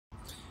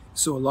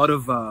So a lot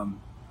of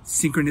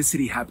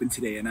synchronicity happened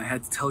today, and I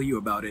had to tell you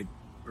about it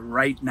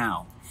right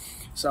now.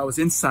 So I was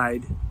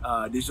inside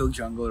Digital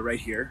Jungle right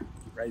here,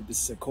 right?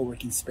 This is a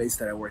co-working space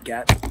that I work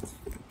at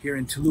here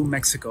in Tulum,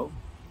 Mexico.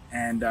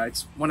 And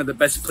it's one of the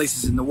best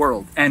places in the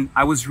world. And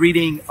I was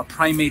reading a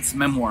primate's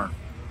memoir.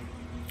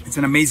 It's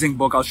an amazing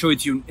book. I'll show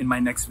it to you in my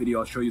next video.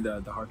 I'll show you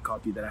the hard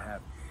copy that I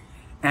have.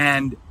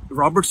 And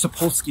Robert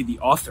Sapolsky, the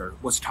author,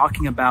 was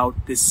talking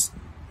about this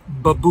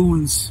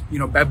baboons,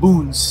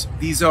 baboons.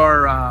 These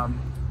are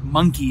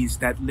monkeys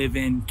that live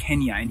in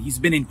Kenya. And he's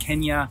been in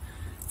Kenya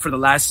for the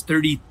last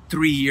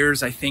 33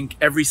 years, I think.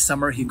 Every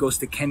summer he goes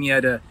to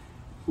Kenya to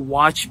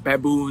watch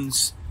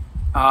baboons.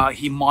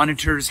 He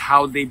monitors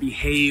how they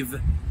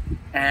behave.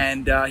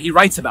 And he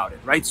writes about it,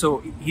 right?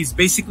 So he's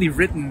basically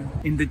written,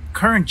 in the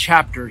current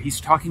chapter, he's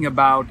talking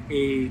about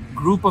a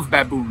group of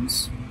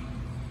baboons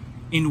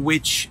in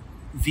which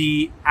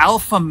the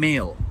alpha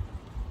male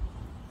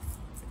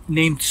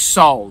named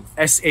Saul,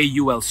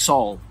 S-A-U-L,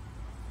 Saul,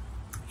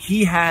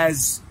 he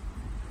has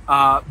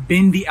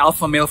been the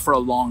alpha male for a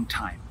long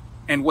time.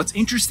 And what's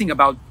interesting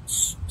about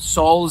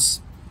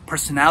Saul's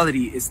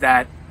personality is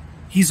that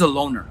he's a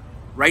loner,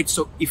 right?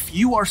 So if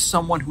you are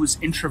someone who's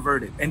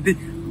introverted, and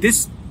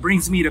this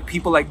brings me to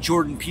people like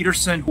Jordan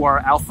Peterson, who are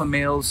alpha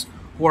males,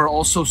 who are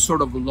also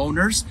sort of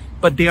loners,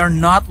 but they are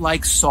not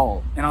like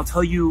Saul. And I'll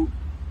tell you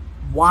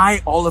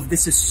why all of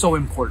this is so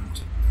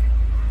important.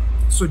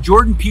 So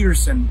Jordan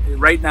Peterson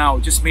right now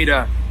just made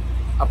a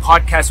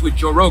podcast with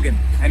Joe Rogan,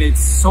 and it's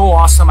so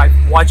awesome.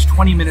 I've watched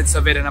 20 minutes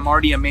of it and I'm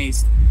already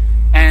amazed.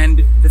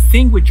 And the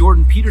thing with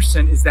Jordan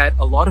Peterson is that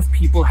a lot of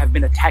people have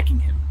been attacking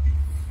him,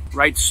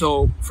 right?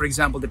 So for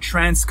example, the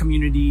trans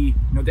community,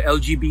 the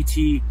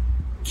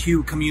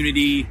LGBTQ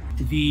community,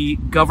 the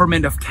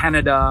government of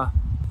Canada,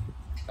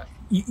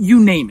 you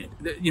name it,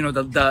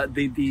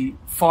 the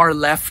far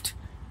left,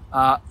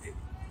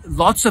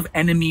 lots of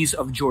enemies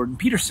of Jordan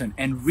Peterson.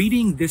 And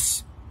reading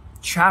this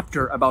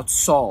chapter about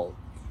Saul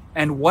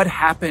and what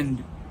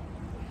happened,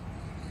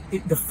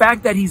 the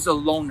fact that he's a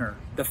loner,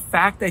 the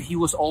fact that he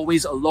was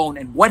always alone,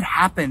 and what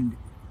happened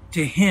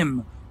to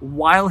him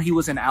while he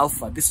was an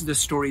alpha. This is the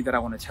story that I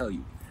want to tell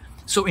you.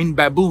 So in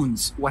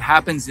baboons, what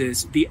happens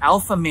is the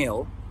alpha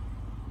male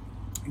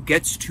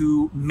gets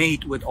to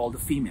mate with all the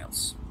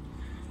females.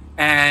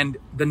 And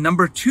the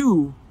number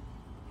two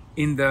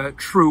in the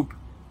troop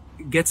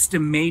gets to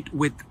mate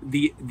with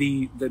the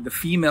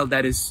female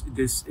that is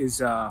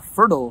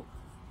fertile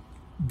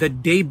the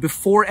day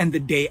before and the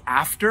day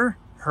after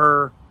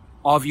her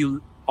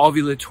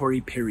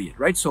ovulatory period,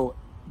 right? So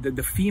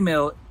the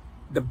female,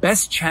 the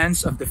best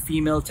chance of the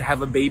female to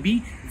have a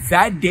baby,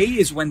 that day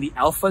is when the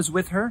alpha is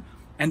with her,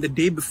 and the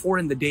day before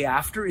and the day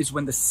after is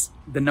when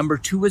the number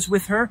two is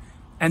with her,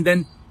 and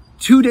then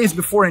 2 days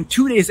before and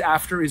 2 days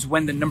after is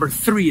when the number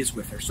three is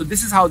with her. So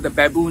this is how the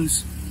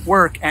baboons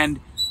work. And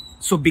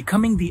so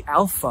becoming the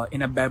alpha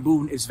in a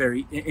baboon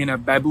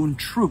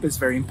troop is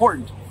very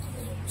important.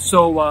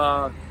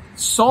 So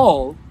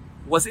Saul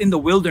was in the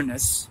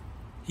wilderness.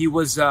 He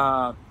was he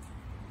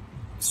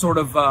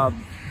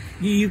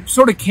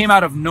sort of came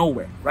out of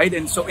nowhere, right?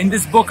 And so in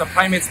this book, A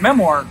Primate's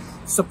Memoir,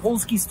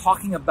 Sapolsky's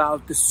talking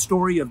about the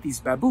story of these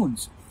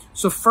baboons.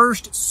 So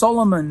first,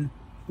 Solomon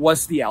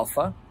was the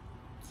alpha.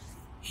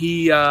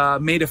 He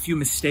made a few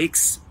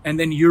mistakes, and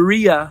then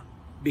Uriah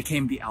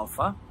became the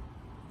alpha.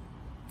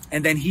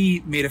 And then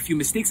he made a few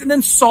mistakes, and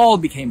then Saul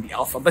became the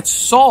alpha. But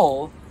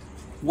Saul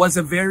was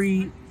a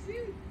very,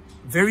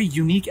 very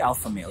unique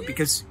alpha male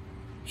because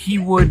he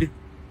would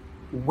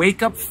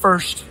wake up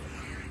first.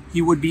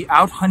 He would be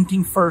out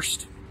hunting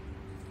first.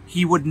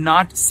 He would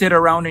not sit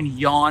around and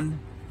yawn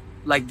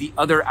like the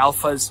other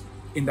alphas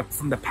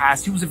from the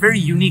past. He was a very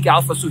unique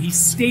alpha, so he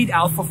stayed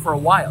alpha for a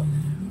while.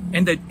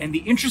 And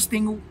the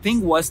interesting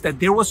thing was that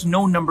there was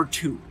no number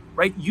two,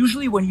 right?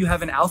 Usually when you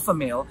have an alpha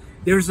male,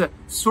 there's a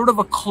sort of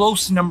a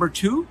close number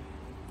two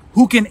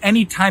who can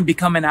anytime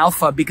become an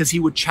alpha because he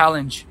would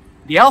challenge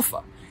the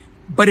alpha.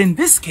 But in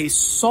this case,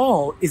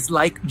 Saul is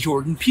like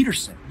Jordan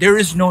Peterson. There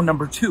is no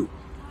number two.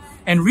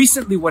 And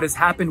recently what has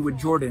happened with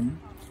Jordan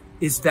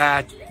is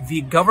that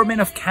the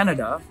government of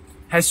Canada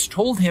has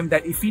told him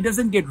that if he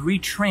doesn't get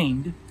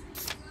retrained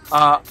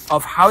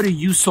of how to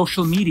use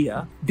social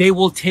media, they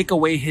will take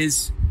away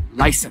his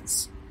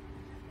license.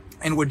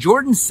 And what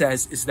Jordan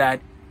says is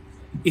that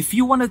if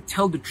you want to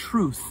tell the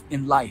truth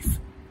in life,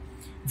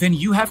 then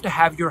you have to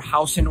have your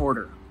house in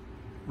order,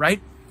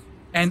 right?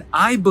 And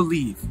I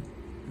believe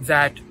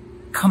that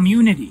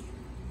community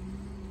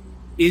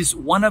is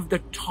one of the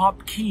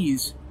top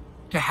keys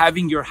to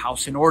having your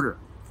house in order.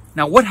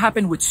 Now, what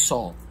happened with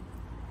Saul?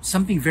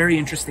 Something very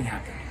interesting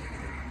happened.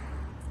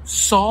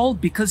 Saul,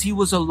 because he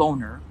was a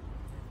loner,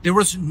 there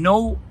was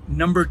no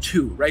number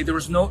two, right? There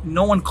was no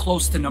one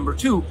close to number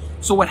two.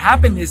 So what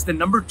happened is the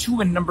number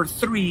two and number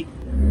three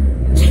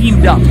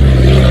teamed up.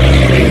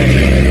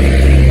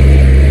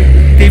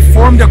 They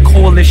formed a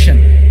coalition.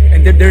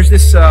 And there's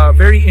this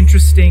very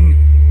interesting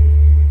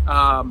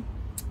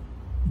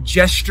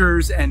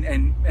gestures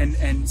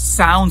and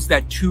sounds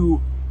that two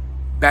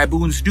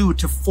baboons do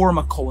to form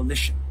a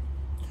coalition.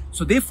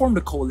 So they formed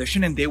a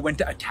coalition and they went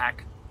to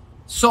attack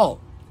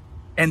Saul,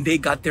 and they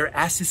got their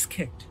asses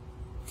kicked.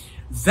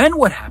 Then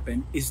what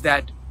happened is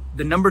that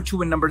the number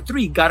 2 and number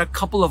 3 got a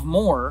couple of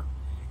more,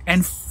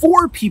 and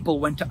 4 people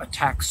went to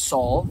attack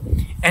Saul,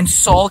 and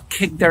Saul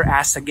kicked their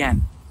ass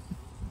again.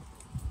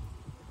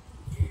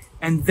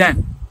 And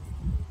then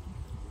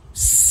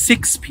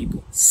 6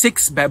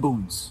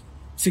 baboons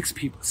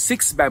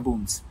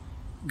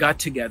got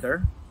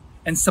together.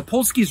 And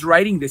Sapolsky's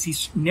writing this,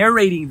 he's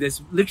narrating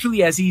this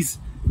literally as he's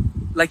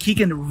like he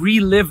can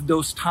relive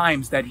those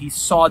times that he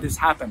saw this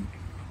happen.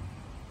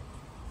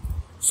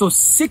 So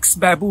 6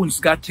 baboons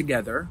got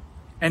together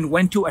and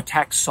went to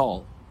attack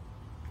Saul.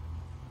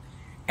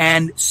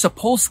 And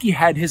Sapolsky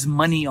had his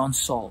money on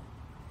Saul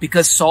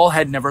because Saul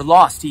had never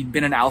lost. He'd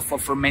been an alpha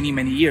for many,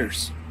 many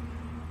years.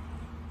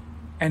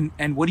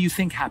 And what do you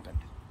think happened?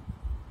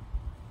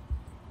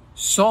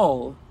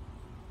 Saul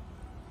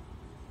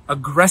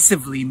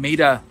aggressively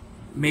made a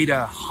leap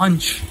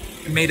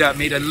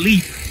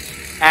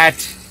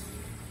at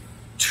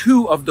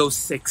 2 of those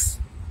 6.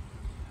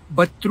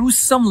 But through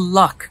some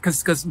luck,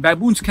 because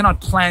baboons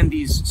cannot plan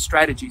these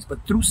strategies,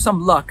 but through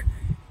some luck,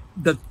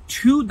 the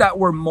 2 that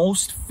were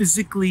most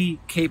physically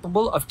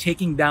capable of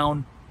taking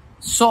down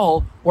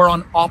Saul were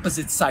on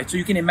opposite sides. So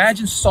you can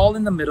imagine Saul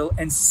in the middle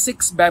and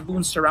 6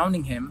 baboons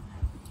surrounding him,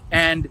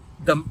 and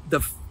the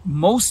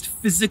most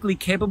physically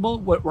capable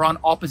were on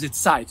opposite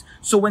sides.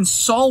 So when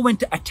Saul went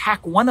to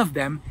attack one of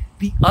them,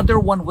 the other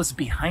one was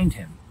behind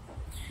him.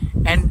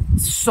 And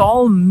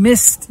Saul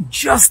missed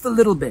just a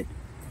little bit.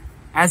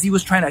 As he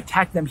was trying to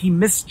attack them, he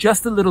missed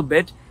just a little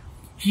bit.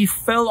 He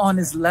fell on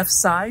his left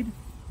side,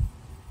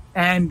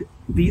 and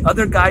the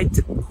other guy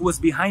who was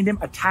behind him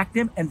attacked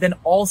him, and then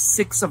all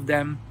 6 of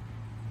them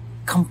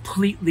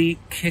completely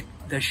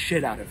kicked the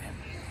shit out of him.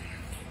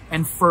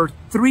 And for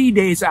 3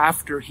 days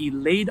after, he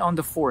laid on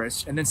the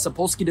forest, and then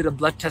Sapolsky did a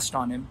blood test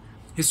on him.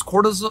 His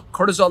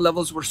cortisol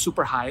levels were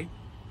super high,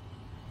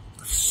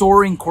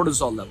 soaring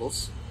cortisol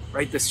levels,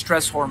 right? The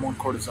stress hormone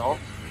cortisol.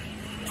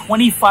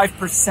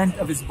 25%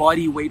 of his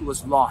body weight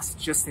was lost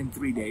just in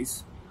 3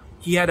 days.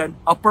 He had an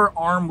upper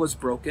arm was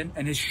broken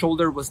and his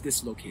shoulder was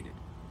dislocated.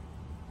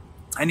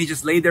 And he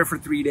just lay there for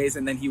 3 days,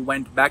 and then he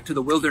went back to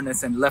the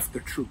wilderness and left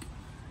the troop.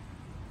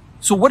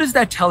 So what does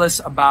that tell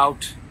us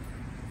about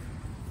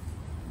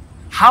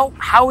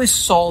how is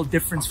Saul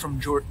different from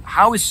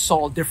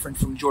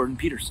Jordan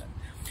Peterson?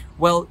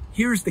 Well,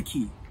 here's the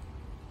key.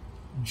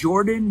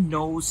 Jordan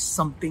knows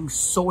something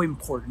so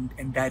important,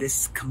 and that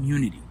is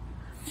community.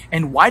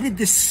 And why did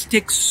this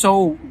stick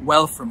so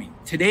well for me?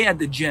 Today at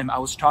the gym, I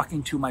was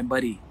talking to my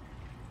buddy,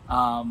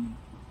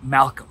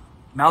 Malcolm.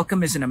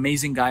 Malcolm is an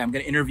amazing guy. I'm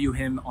going to interview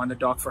him on the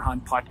Doc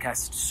Farhan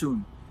podcast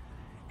soon.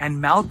 And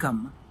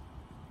Malcolm,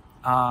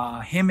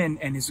 him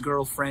and his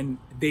girlfriend,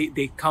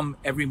 they come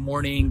every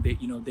morning.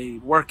 They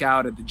work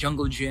out at the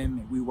jungle gym,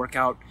 and we work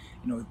out.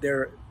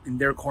 They're in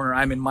their corner,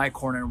 I'm in my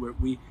corner.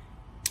 We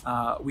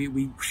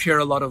share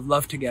a lot of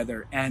love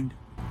together. And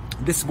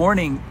this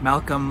morning,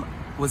 Malcolm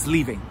was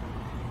leaving,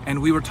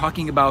 and we were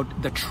talking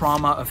about the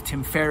trauma of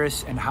Tim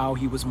Ferriss and how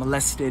he was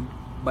molested,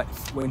 but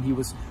when he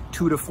was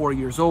 2 to 4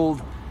 years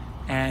old.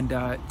 And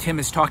Tim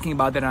is talking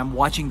about that. I'm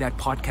watching that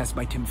podcast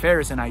by Tim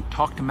Ferriss, and I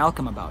talked to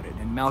Malcolm about it.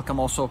 And Malcolm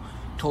also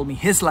told me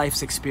his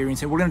life's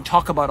experience, and we're going to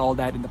talk about all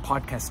that in the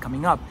podcast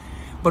coming up.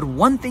 But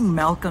one thing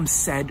Malcolm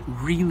said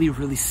really,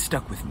 really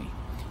stuck with me.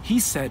 He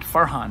said,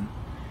 Farhan,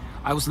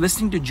 I was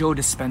listening to Joe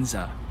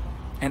Dispenza,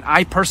 and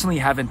I personally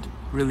haven't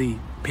really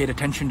paid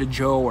attention to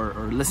Joe or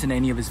listened to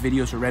any of his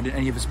videos or read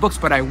any of his books,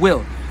 but I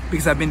will,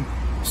 because I've been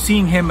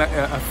seeing him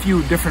a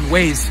few different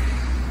ways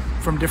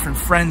from different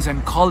friends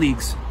and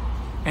colleagues.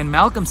 And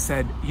Malcolm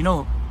said,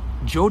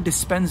 Joe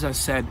Dispenza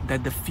said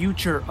that the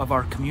future of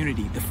our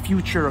community, the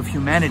future of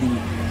humanity,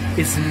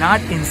 is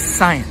not in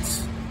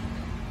science,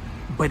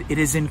 but it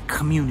is in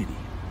community.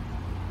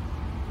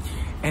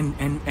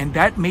 And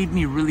that made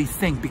me really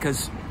think,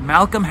 because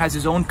Malcolm has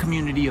his own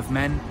community of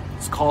men.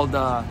 It's called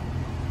the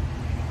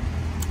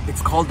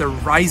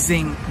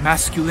Rising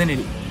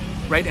Masculinity,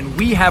 right? And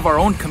we have our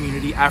own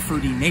community,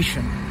 aphro-d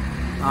Nation.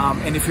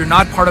 And if you're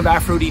not part of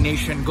aphro-d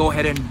Nation, go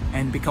ahead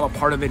and become a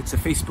part of it. It's a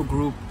Facebook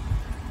group.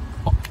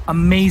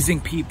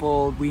 Amazing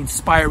people. We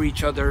inspire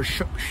each other,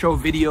 show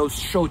videos,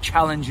 show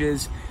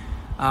challenges.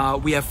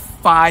 We have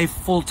 5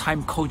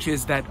 full-time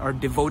coaches that are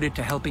devoted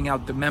to helping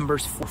out the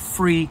members for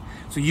free.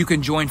 So you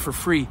can join for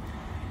free.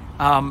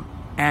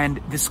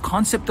 And this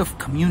concept of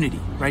community,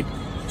 right?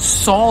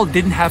 Saul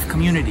didn't have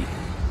community.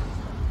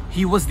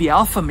 He was the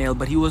alpha male,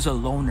 but he was a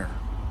loner.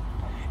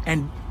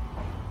 And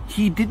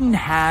he didn't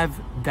have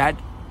that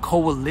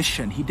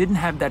coalition. He didn't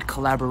have that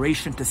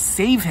collaboration to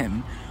save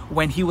him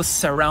when he was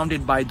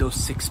surrounded by those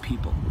 6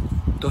 people,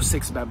 those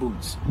 6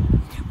 baboons.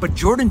 But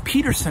Jordan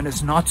Peterson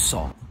is not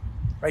Saul,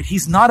 right?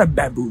 He's not a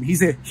baboon.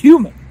 He's a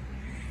human.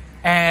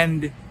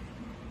 And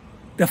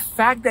the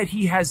fact that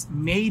he has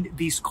made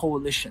these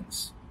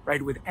coalitions,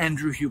 right, with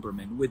Andrew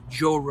Huberman, with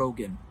Joe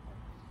Rogan,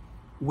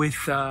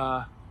 with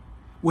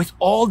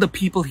all the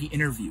people he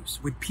interviews,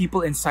 with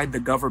people inside the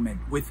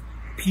government, with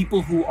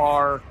people who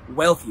are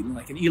wealthy,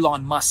 like an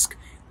Elon Musk.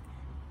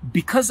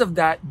 Because of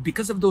that,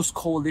 because of those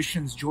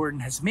coalitions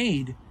Jordan has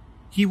made,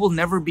 he will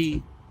never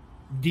be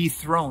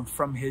dethroned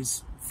from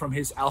his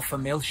alpha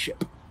male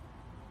ship,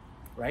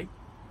 right?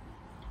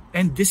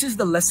 And this is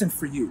the lesson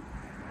for you.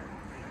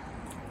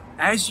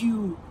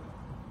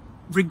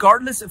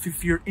 Regardless of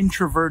if you're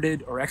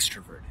introverted or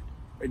extroverted,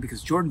 right?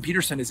 Because Jordan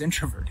Peterson is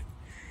introverted,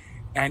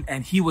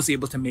 and he was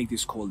able to make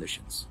these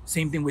coalitions.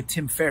 Same thing with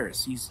Tim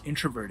Ferriss, he's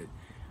introverted.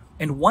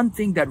 And one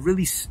thing that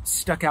really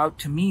stuck out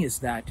to me is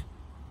that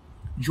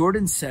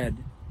Jordan said,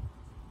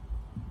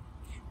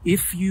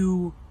 if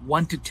you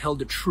want to tell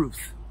the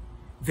truth,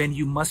 then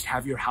you must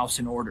have your house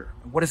in order.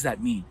 And what does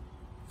that mean?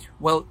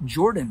 Well,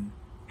 Jordan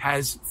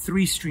has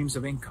 3 streams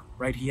of income,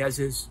 right? He has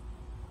his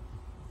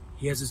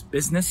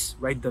business,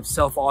 right? The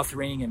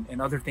self-authoring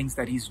and other things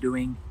that he's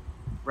doing,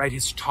 right?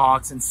 His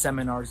talks and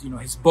seminars,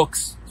 his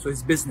books. So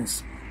his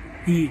business.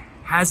 He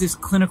has his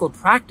clinical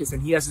practice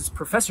and he has his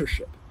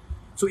professorship.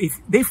 So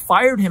if they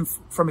fired him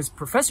from his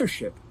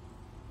professorship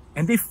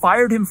and they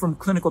fired him from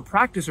clinical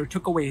practice or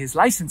took away his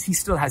license, he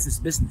still has his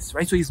business,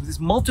 right? So he has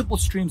multiple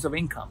streams of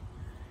income.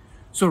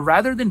 So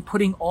rather than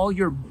putting all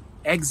your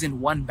eggs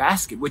in one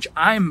basket, which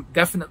I'm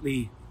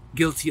definitely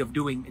guilty of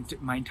doing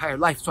my entire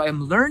life. So I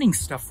am learning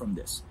stuff from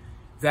this,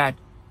 that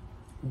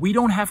we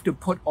don't have to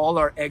put all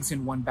our eggs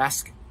in one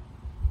basket.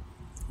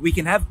 We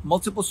can have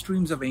multiple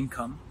streams of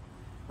income,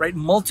 right?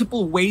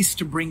 Multiple ways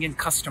to bring in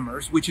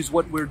customers, which is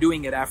what we're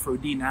doing at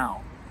aphro-d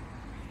now.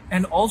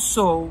 And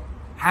also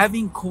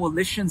having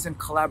coalitions and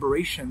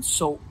collaborations.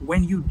 So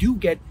when you do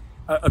get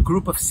a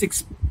group of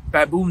 6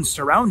 baboons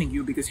surrounding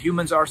you, because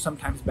humans are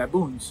sometimes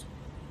baboons,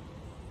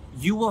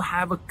 you will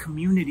have a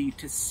community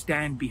to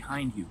stand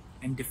behind you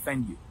and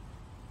defend you.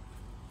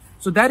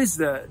 So that is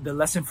the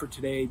lesson for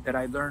today that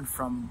I learned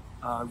from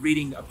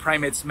reading A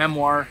Primate's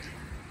Memoir,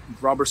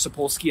 Robert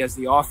Sapolsky as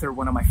the author,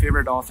 one of my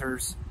favorite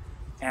authors,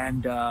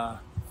 and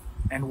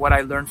what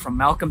I learned from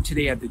Malcolm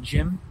today at the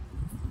gym,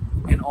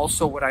 and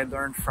also what I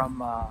learned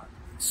from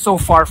so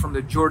far from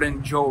the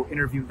Jordan Joe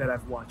interview that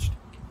I've watched.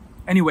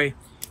 Anyway,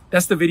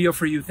 that's the video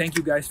for you. Thank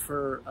you guys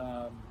for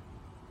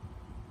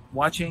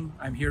watching.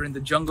 I'm here in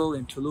the jungle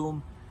in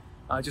Tulum.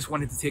 I just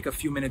wanted to take a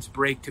few minutes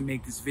break to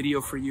make this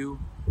video for you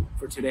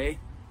for today.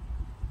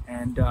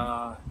 And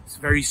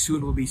very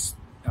soon we'll be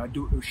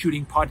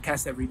shooting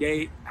podcasts every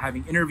day,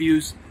 having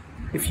interviews.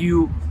 If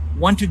you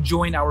want to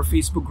join our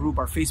Facebook group,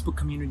 our Facebook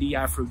community,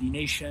 aphro-d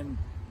Nation,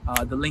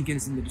 the link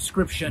is in the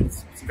description.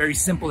 It's very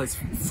simple. It's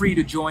free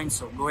to join.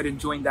 So go ahead and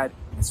join that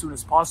as soon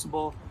as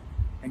possible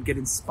and get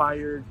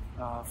inspired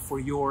for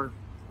your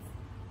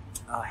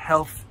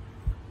health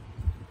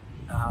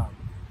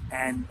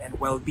and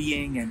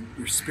well-being and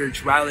your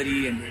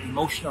spirituality and your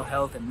emotional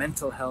health and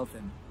mental health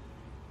and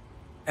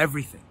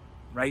everything,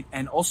 right?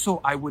 And also,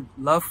 I would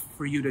love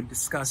for you to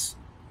discuss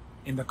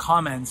in the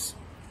comments,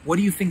 what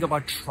do you think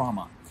about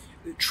trauma?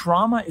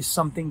 Trauma is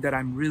something that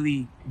I'm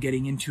really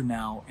getting into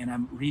now, and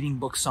I'm reading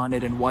books on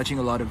it and watching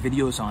a lot of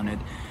videos on it.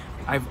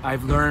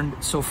 I've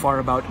learned so far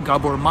about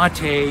Gabor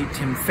Mate,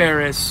 Tim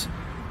Ferriss,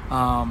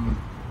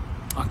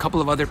 a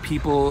couple of other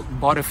people,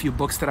 bought a few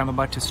books that I'm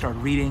about to start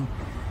reading.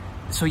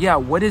 So yeah,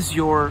 what is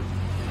your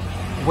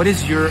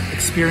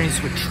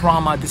experience with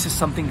trauma? This is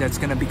something that's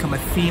going to become a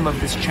theme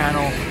of this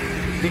channel.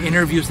 The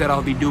interviews that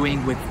I'll be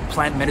doing with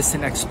plant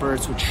medicine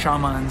experts, with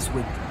shamans,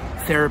 with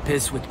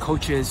therapists, with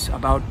coaches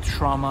about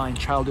trauma and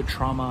childhood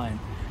trauma.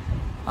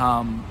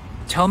 And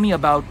tell me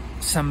about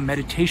some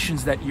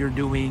meditations that you're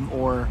doing,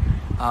 or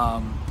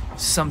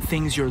some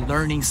things you're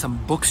learning,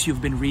 some books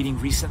you've been reading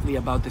recently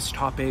about this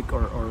topic,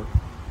 or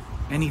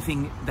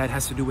anything that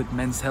has to do with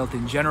men's health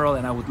in general.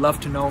 And I would love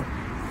to know.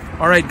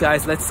 All right,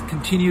 guys, let's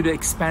continue to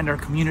expand our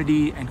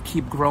community and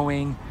keep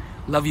growing.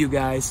 Love you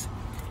guys,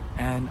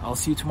 and I'll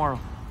see you tomorrow.